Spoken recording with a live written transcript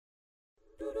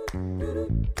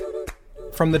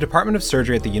From the Department of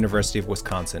Surgery at the University of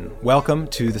Wisconsin, welcome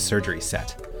to The Surgery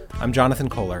Set. I'm Jonathan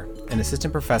Kohler, an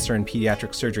assistant professor in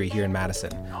pediatric surgery here in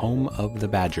Madison, home of the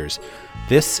Badgers.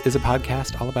 This is a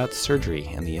podcast all about surgery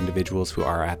and the individuals who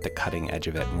are at the cutting edge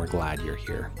of it, and we're glad you're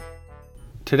here.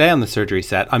 Today on The Surgery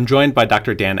Set, I'm joined by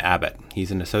Dr. Dan Abbott. He's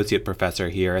an associate professor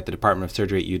here at the Department of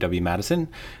Surgery at UW-Madison,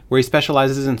 where he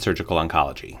specializes in surgical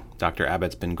oncology. Dr.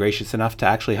 Abbott's been gracious enough to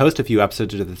actually host a few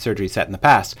episodes of The Surgery Set in the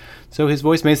past, so his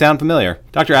voice may sound familiar.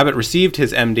 Dr. Abbott received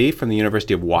his MD from the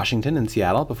University of Washington in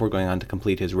Seattle before going on to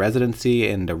complete his residency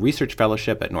and a research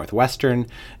fellowship at Northwestern,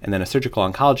 and then a surgical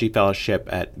oncology fellowship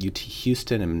at UT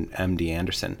Houston and MD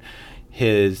Anderson.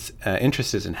 His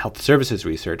interest is in health services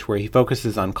research, where he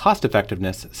focuses on cost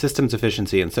effectiveness, systems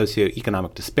efficiency, and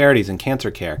socioeconomic disparities in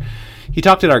cancer care. He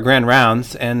talked at our grand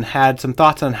rounds and had some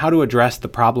thoughts on how to address the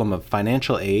problem of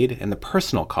financial aid and the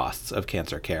personal costs of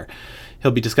cancer care.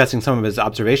 He'll be discussing some of his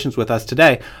observations with us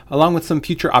today, along with some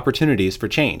future opportunities for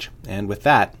change. And with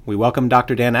that, we welcome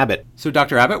Dr. Dan Abbott. So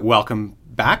Dr. Abbott, welcome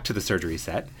back to The Surgery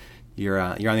Set. You're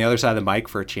on the other side of the mic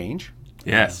for a change.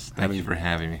 Yes, thank you for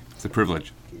having me. It's a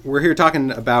privilege. We're here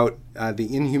talking about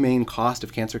the inhumane cost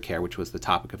of cancer care, which was the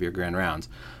topic of your grand rounds.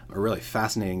 A really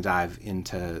fascinating dive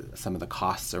into some of the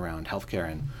costs around healthcare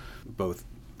and both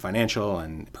financial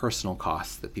and personal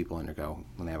costs that people undergo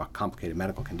when they have a complicated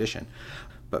medical condition.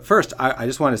 But first, I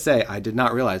just want to say I did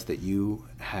not realize that you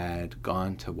had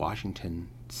gone to Washington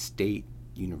State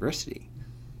University,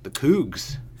 the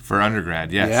Cougs. For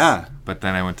undergrad, yes. Yeah. But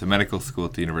then I went to medical school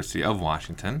at the University of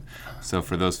Washington. So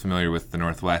for those familiar with the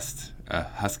Northwest,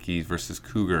 Husky versus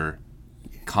Cougar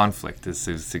conflict is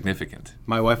significant.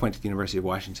 My wife went to the University of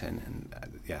Washington, and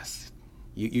yes,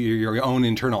 you're your own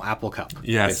internal Apple Cup.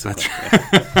 Yes, basically.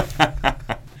 That's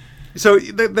right. So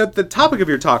the topic of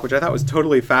your talk, which I thought was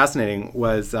totally fascinating,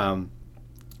 was you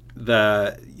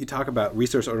talk about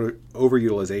resource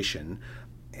overutilization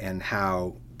and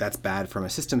how that's bad from a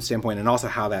system standpoint, and also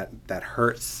how that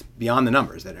hurts beyond the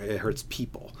numbers, that it hurts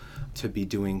people to be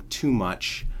doing too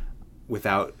much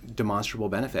without demonstrable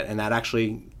benefit. And that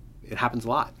actually, it happens a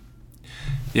lot.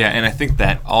 Yeah, and I think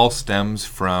that all stems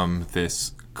from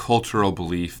this cultural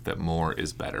belief that more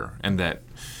is better and that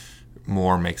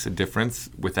more makes a difference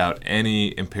without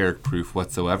any empiric proof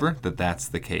whatsoever that that's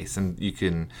the case. And you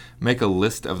can make a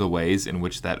list of the ways in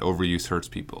which that overuse hurts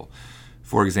people.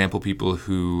 For example, people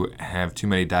who have too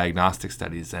many diagnostic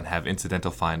studies and have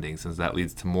incidental findings, and that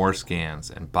leads to more scans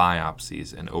and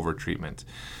biopsies and overtreatment.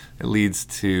 It leads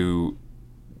to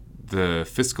the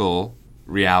fiscal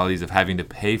realities of having to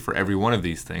pay for every one of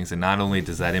these things, and not only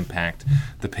does that impact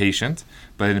the patient,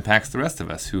 but it impacts the rest of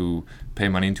us who pay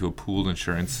money into a pooled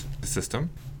insurance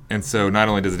system. And so not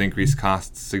only does it increase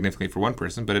costs significantly for one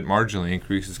person, but it marginally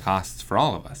increases costs for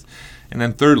all of us. And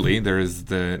then thirdly, there is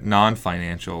the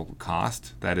non-financial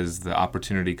cost. That is the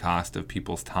opportunity cost of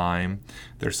people's time,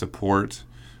 their support,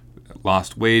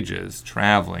 lost wages,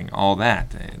 traveling, all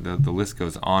that. The list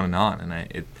goes on and on. And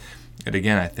it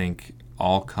again, I think,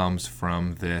 all comes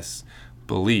from this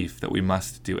belief that we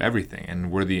must do everything.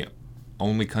 And we're the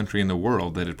only country in the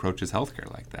world that approaches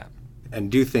healthcare like that. And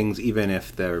do things even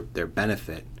if their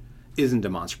benefit isn't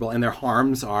demonstrable and their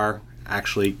harms are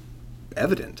actually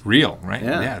evident. Real, right?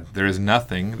 Yeah. There is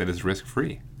nothing that is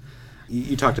risk-free.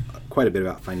 You talked quite a bit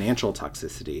about financial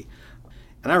toxicity.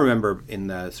 And I remember in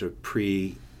the sort of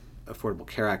pre-Affordable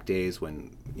Care Act days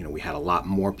when, we had a lot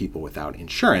more people without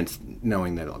insurance,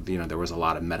 knowing that, there was a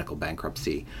lot of medical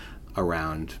bankruptcy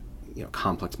around,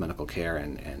 complex medical care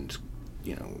and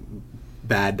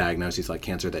bad diagnoses like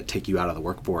cancer that take you out of the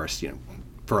workforce,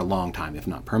 for a long time, if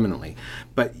not permanently.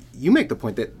 But you make the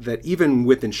point that even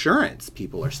with insurance,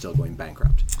 people are still going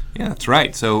bankrupt. Yeah, that's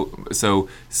right. So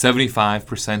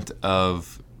 75%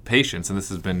 of patients, and this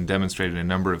has been demonstrated in a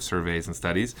number of surveys and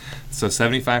studies, so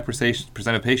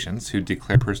 75% of patients who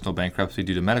declare personal bankruptcy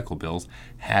due to medical bills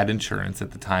had insurance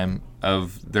at the time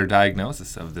of their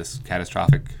diagnosis of this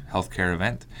catastrophic healthcare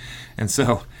event. And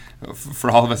so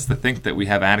for all of us to think that we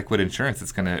have adequate insurance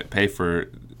that's going to pay for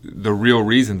the real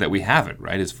reason that we have it,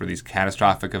 right, is for these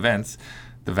catastrophic events.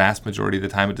 The vast majority of the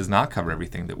time it does not cover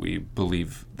everything that we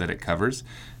believe that it covers.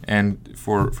 And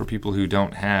for people who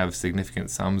don't have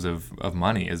significant sums of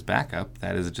money as backup,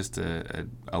 that is just a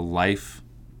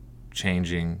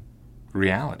life-changing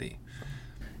reality.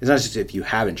 It's not just if you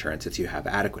have insurance, it's you have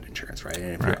adequate insurance, right?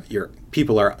 And if right. your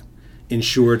people are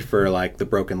insured for like the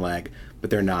broken leg, but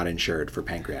they're not insured for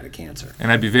pancreatic cancer.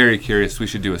 And I'd be very curious, we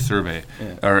should do a survey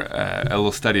or a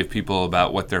little study of people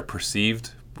about what their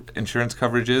perceived insurance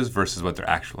coverage is versus what their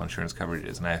actual insurance coverage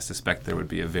is. And I suspect there would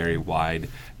be a very wide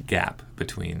gap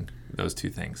between those two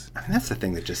things. I mean, that's the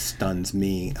thing that just stuns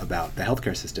me about the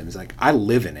healthcare system is like, I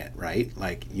live in it, right?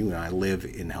 Like you and I live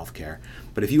in healthcare.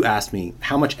 But if you ask me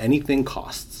how much anything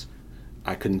costs,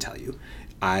 I couldn't tell you.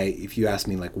 If you ask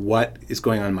me like what is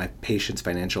going on in my patients'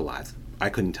 financial lives, I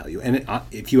couldn't tell you. And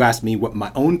if you ask me what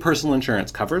my own personal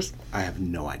insurance covers, I have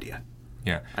no idea.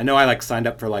 Yeah. I know I like signed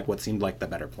up for like what seemed like the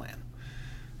better plan.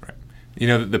 Right. You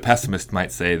know, the pessimist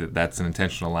might say that that's an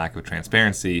intentional lack of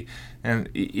transparency. And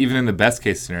even in the best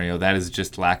case scenario, that is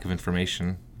just lack of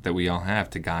information that we all have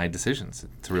to guide decisions.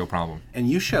 It's a real problem. And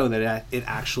you show that it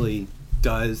actually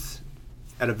does,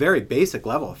 at a very basic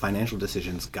level, financial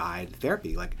decisions guide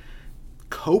therapy. Like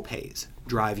co-pays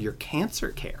drive your cancer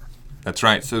care. That's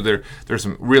right. So there's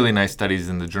some really nice studies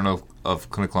in the Journal of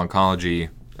Clinical Oncology,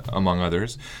 among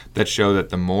others, that show that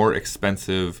the more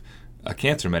expensive a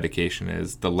cancer medication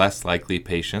is, the less likely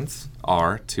patients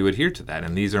are to adhere to that.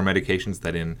 And these are medications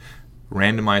that in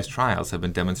randomized trials have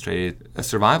been demonstrated a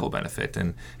survival benefit.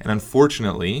 And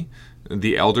unfortunately,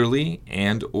 the elderly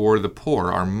and or the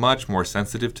poor are much more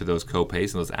sensitive to those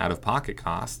copays and those out-of-pocket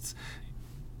costs.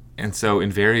 And so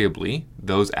invariably,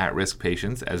 those at-risk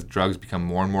patients, as drugs become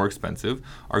more and more expensive,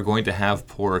 are going to have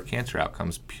poorer cancer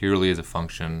outcomes purely as a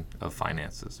function of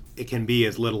finances. It can be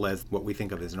as little as what we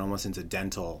think of as an almost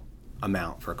incidental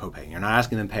amount for a copay. You're not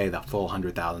asking them to pay the full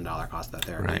 $100,000 cost of that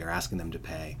therapy. Right. You're asking them to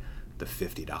pay the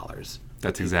 $50.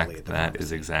 That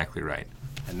is exactly right.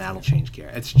 And that'll change care.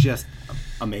 It's just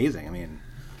amazing. I mean,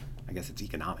 I guess it's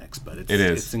economics, but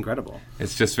it's incredible.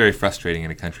 It's just very frustrating in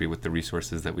a country with the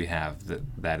resources that we have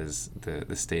that is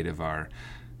the state of our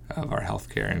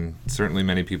healthcare. And certainly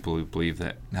many people who believe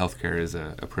that healthcare is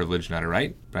a privilege, not a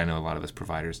right. But I know a lot of us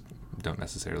providers don't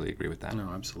necessarily agree with that. No,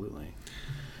 absolutely.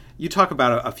 You talk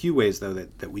about a few ways, though,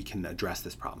 that we can address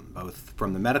this problem, both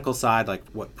from the medical side, like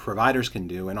what providers can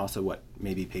do, and also what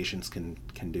maybe patients can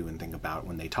do and think about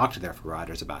when they talk to their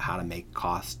providers about how to make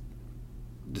cost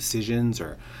decisions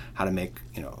or how to make,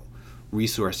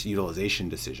 resource utilization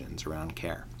decisions around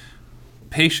care.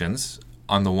 Patients,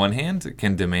 on the one hand,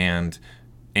 can demand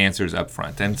answers up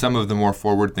front. And some of the more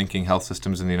forward-thinking health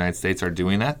systems in the United States are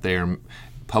doing that. They are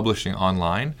publishing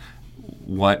online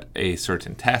what a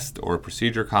certain test or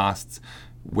procedure costs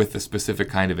with a specific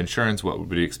kind of insurance, what would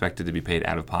be expected to be paid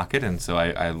out of pocket. And so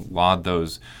I laud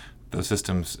those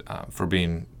systems for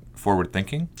being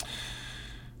forward-thinking.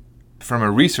 From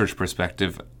a research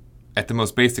perspective, at the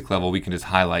most basic level, we can just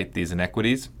highlight these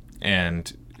inequities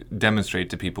and demonstrate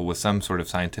to people with some sort of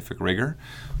scientific rigor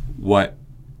what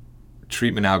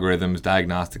treatment algorithms,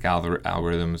 diagnostic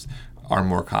algorithms are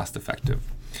more cost-effective.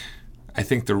 I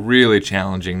think the really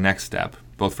challenging next step,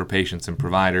 both for patients and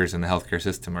providers and the healthcare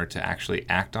system, are to actually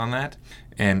act on that.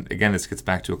 And again, this gets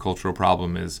back to a cultural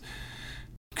problem, is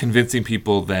convincing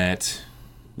people that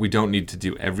we don't need to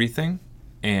do everything,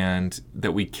 and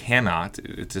that we cannot,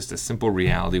 it's just a simple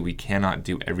reality, we cannot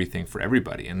do everything for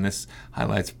everybody. And this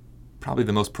highlights probably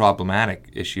the most problematic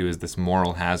issue, is this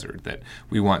moral hazard, that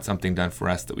we want something done for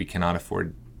us that we cannot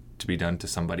afford to be done to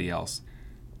somebody else.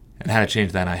 And how to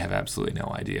change that, I have absolutely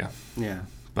no idea. Yeah.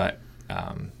 But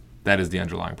that is the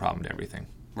underlying problem to everything.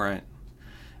 Right.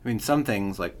 I mean, some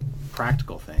things, like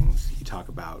practical things, you talk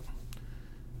about,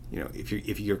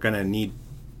 if you're going to need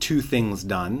two things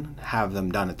done, have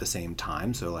them done at the same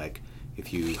time. So like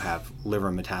if you have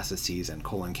liver metastases and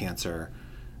colon cancer,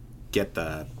 get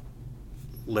the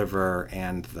liver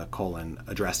and the colon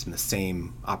addressed in the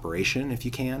same operation if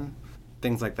you can.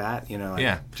 Things like that,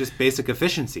 just basic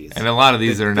efficiencies. And a lot of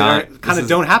these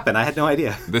don't happen. I had no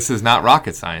idea. This is not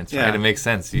rocket science, right? Yeah. It makes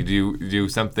sense. You do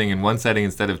something in one setting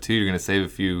instead of two, you're going to save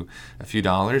a few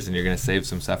dollars, and you're going to save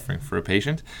some suffering for a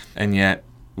patient. And yet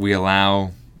we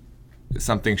allow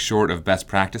something short of best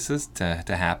practices to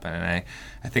happen. And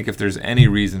I think if there's any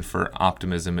reason for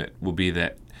optimism, it will be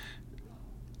that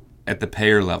at the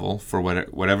payer level, for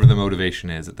whatever the motivation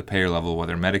is, at the payer level,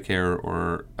 whether Medicare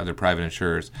or other private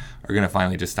insurers, are going to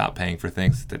finally just stop paying for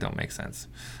things that don't make sense.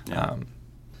 Yeah.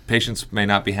 Patients may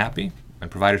not be happy,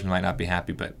 and providers might not be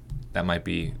happy, but that might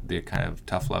be the kind of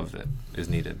tough love that is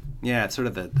needed. Yeah, it's sort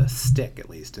of the stick, at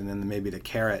least. And then maybe the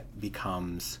carrot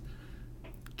becomes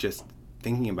just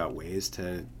thinking about ways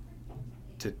to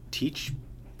teach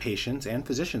patients and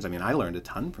physicians. I mean, I learned a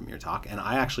ton from your talk, and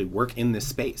I actually work in this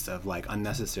space of like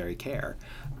unnecessary care.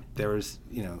 There was,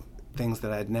 things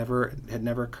that had never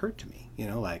occurred to me,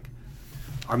 like,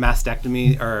 are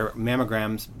mastectomy or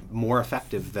mammograms more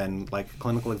effective than like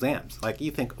clinical exams? Like, you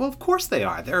think, well, of course they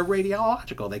are. They're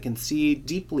radiological. They can see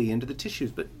deeply into the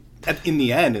tissues, but in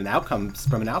the end,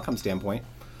 from an outcome standpoint,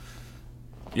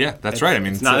 yeah, that's right. I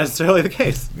mean, it's not necessarily the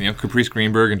case. Caprice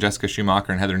Greenberg and Jessica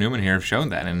Schumacher and Heather Newman here have shown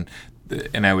that,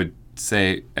 and I would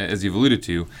say, as you've alluded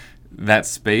to, that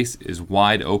space is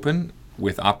wide open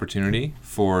with opportunity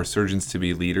for surgeons to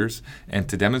be leaders and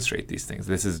to demonstrate these things.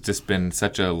 This has just been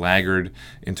such a laggard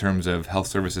in terms of health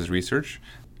services research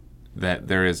that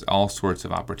there is all sorts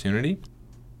of opportunity.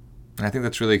 And I think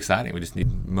that's really exciting. We just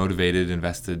need motivated,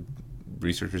 invested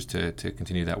researchers to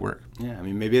continue that work. Yeah, I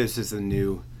mean, maybe this is the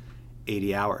new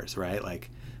 80 hours, right? Like,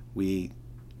 we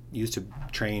used to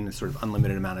train a sort of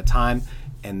unlimited amount of time,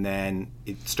 and then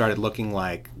it started looking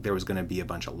like there was going to be a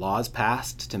bunch of laws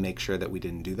passed to make sure that we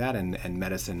didn't do that, and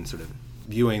medicine sort of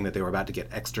viewing that they were about to get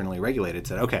externally regulated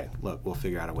said, okay, look, we'll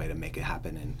figure out a way to make it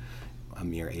happen in a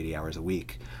mere 80 hours a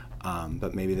week.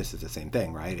 But maybe this is the same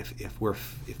thing, right?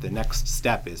 If the next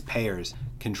step is payers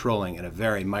controlling at a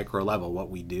very micro level what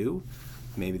we do,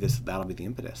 maybe that'll be the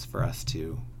impetus for us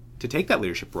to take that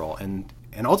leadership role. And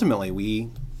ultimately, we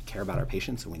care about our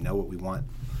patients and we know what we want.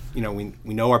 You know, we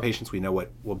know our patients, we know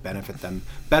what will benefit them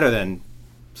better than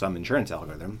some insurance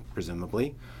algorithm,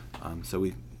 presumably. So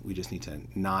we just need to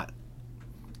not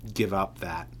give up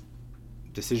that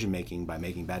decision-making by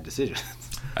making bad decisions.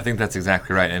 I think that's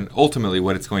exactly right. And ultimately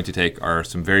what it's going to take are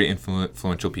some very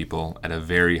influential people at a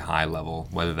very high level,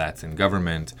 whether that's in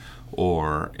government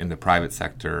or in the private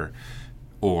sector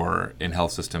or in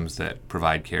health systems that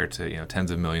provide care to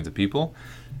tens of millions of people,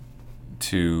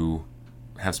 to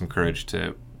have some courage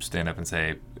to stand up and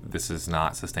say, this is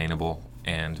not sustainable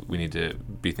and we need to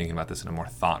be thinking about this in a more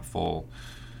thoughtful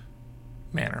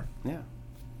manner. Yeah.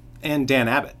 And Dan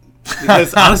Abbott.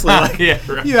 Because honestly,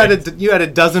 you had a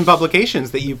dozen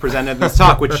publications that you presented in this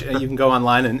talk, which you can go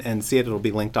online and see it. It'll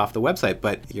be linked off the website.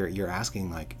 But you're asking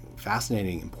like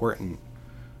fascinating, important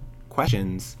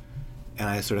questions, and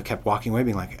I sort of kept walking away,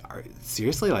 being like,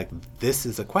 seriously, like this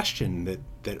is a question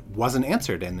that wasn't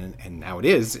answered, and now it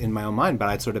is in my own mind. But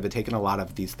I'd sort of taken a lot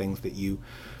of these things that you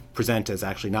present as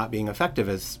actually not being effective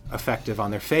as effective on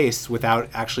their face without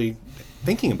actually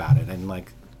thinking about it. And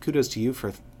like, kudos to you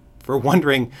for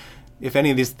wondering if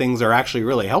any of these things are actually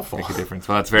really helpful. Make a difference.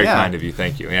 Well, that's very kind of you.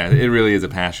 Thank you. Yeah, it really is a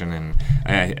passion, and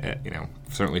I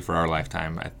certainly for our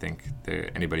lifetime, I think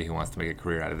anybody who wants to make a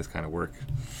career out of this kind of work,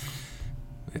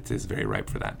 it is very ripe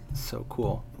for that. So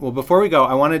cool. Well, before we go,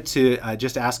 I wanted to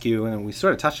just ask you, and we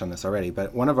sort of touched on this already,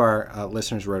 but one of our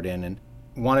listeners wrote in and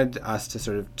wanted us to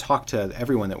sort of talk to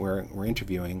everyone that we're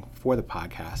interviewing for the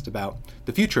podcast about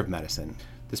the future of medicine.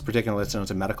 This particular listener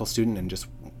is a medical student and just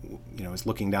is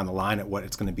looking down the line at what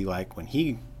it's going to be like when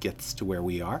he gets to where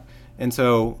we are. And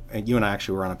so you and I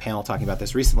actually were on a panel talking about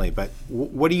this recently, but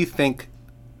what do you think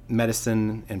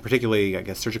medicine, and particularly, I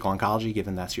guess, surgical oncology,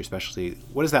 given that's your specialty,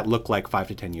 what does that look like 5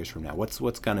 to 10 years from now? What's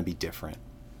going to be different?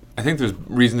 I think there's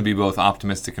reason to be both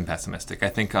optimistic and pessimistic. I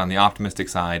think on the optimistic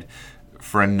side,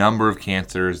 for a number of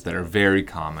cancers that are very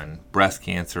common, breast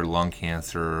cancer, lung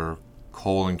cancer,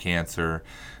 colon cancer,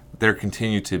 there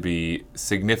continue to be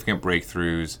significant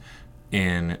breakthroughs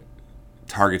in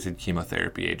targeted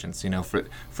chemotherapy agents.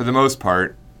 For the most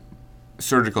part,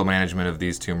 surgical management of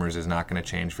these tumors is not going to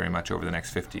change very much over the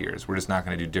next 50 years. We're just not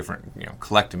going to do different,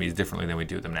 colectomies differently than we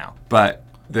do them now. But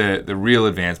the real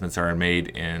advancements are made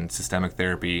in systemic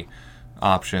therapy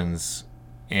options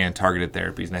and targeted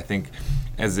therapies. And I think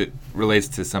as it relates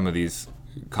to some of these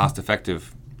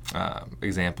cost-effective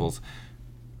examples,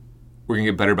 we're going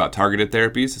to get better about targeted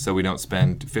therapies, so we don't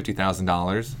spend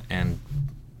 $50,000 and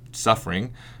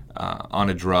suffering on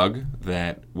a drug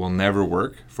that will never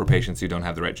work for patients who don't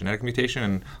have the right genetic mutation.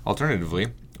 And alternatively,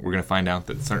 we're going to find out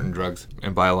that certain drugs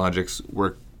and biologics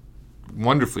work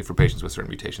wonderfully for patients with certain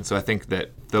mutations. So I think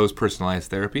that those personalized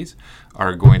therapies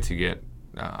are going to get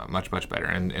much, much better.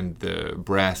 And the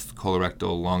breast,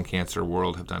 colorectal, lung cancer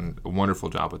world have done a wonderful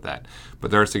job with that.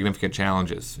 But there are significant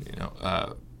challenges.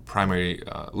 Primary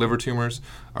liver tumors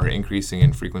are increasing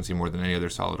in frequency more than any other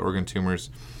solid organ tumors,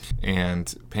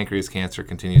 and pancreas cancer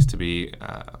continues to be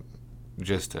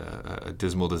just a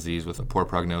dismal disease with a poor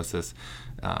prognosis,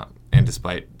 and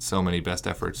despite so many best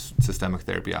efforts, systemic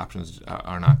therapy options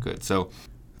are not good. So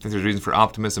I think there's reason for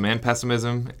optimism and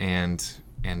pessimism, and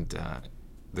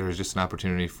there is just an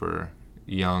opportunity for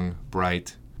young,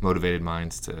 bright, motivated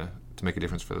minds to make a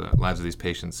difference for the lives of these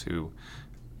patients who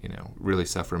really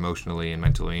suffer emotionally and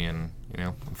mentally and,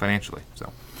 financially.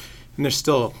 So, and there's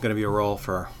still going to be a role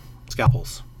for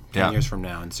scalpels 10 years from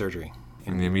now in surgery.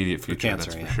 In the immediate future, cancer,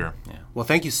 that's for sure. Yeah. Well,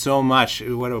 thank you so much.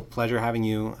 What a pleasure having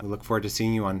you. I look forward to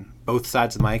seeing you on both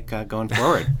sides of the mic going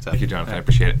forward. So, thank you, Jonathan. I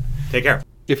appreciate it. Take care.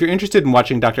 If you're interested in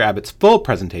watching Dr. Abbott's full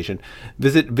presentation,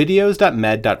 visit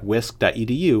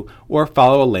videos.med.wisc.edu or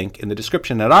follow a link in the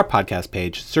description at our podcast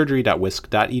page,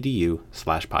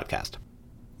 surgery.wisc.edu/podcast.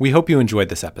 We hope you enjoyed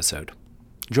this episode.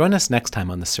 Join us next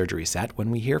time on The Surgery Set when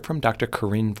we hear from Dr.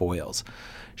 Corinne Voiles.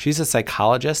 She's a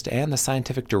psychologist and the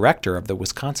scientific director of the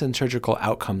Wisconsin Surgical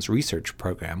Outcomes Research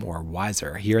Program, or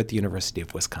WISER, here at the University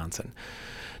of Wisconsin.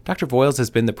 Dr. Voiles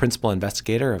has been the principal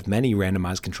investigator of many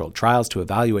randomized controlled trials to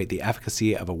evaluate the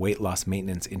efficacy of a weight loss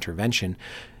maintenance intervention.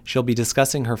 She'll be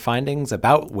discussing her findings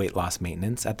about weight loss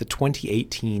maintenance at the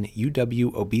 2018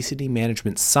 UW Obesity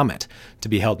Management Summit, to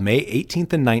be held May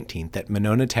 18th and 19th at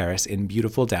Monona Terrace in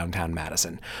beautiful downtown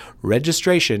Madison.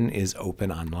 Registration is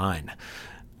open online.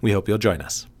 We hope you'll join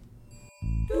us.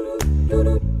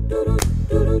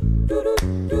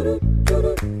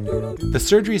 The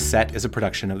Surgery Set is a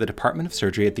production of the Department of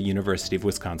Surgery at the University of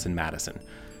Wisconsin-Madison.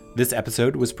 This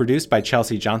episode was produced by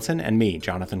Chelsea Johnson and me,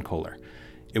 Jonathan Kohler.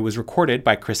 It was recorded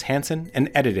by Chris Hansen and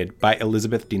edited by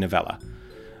Elizabeth DiNovella.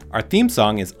 Our theme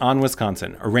song is On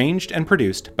Wisconsin, arranged and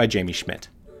produced by Jamie Schmidt.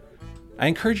 I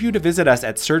encourage you to visit us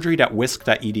at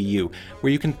surgery.wisc.edu,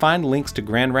 where you can find links to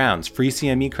grand rounds, free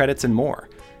CME credits, and more.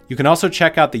 You can also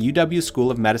check out the UW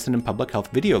School of Medicine and Public Health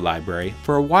video library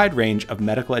for a wide range of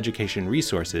medical education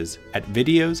resources at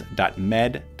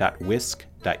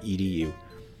videos.med.wisc.edu.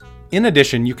 In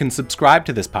addition, you can subscribe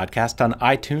to this podcast on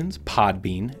iTunes,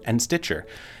 Podbean, and Stitcher.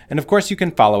 And of course, you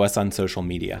can follow us on social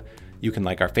media. You can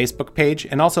like our Facebook page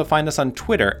and also find us on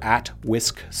Twitter at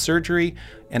Wisc Surgery,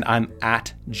 and I'm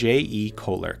at J.E.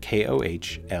 Kohler,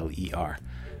 Kohler.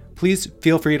 Please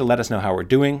feel free to let us know how we're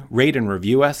doing, rate and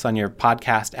review us on your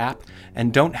podcast app,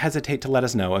 and don't hesitate to let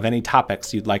us know of any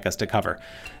topics you'd like us to cover.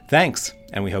 Thanks,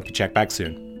 and we hope you check back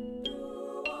soon.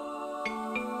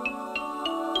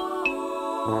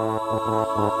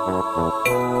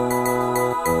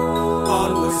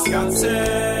 On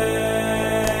Wisconsin.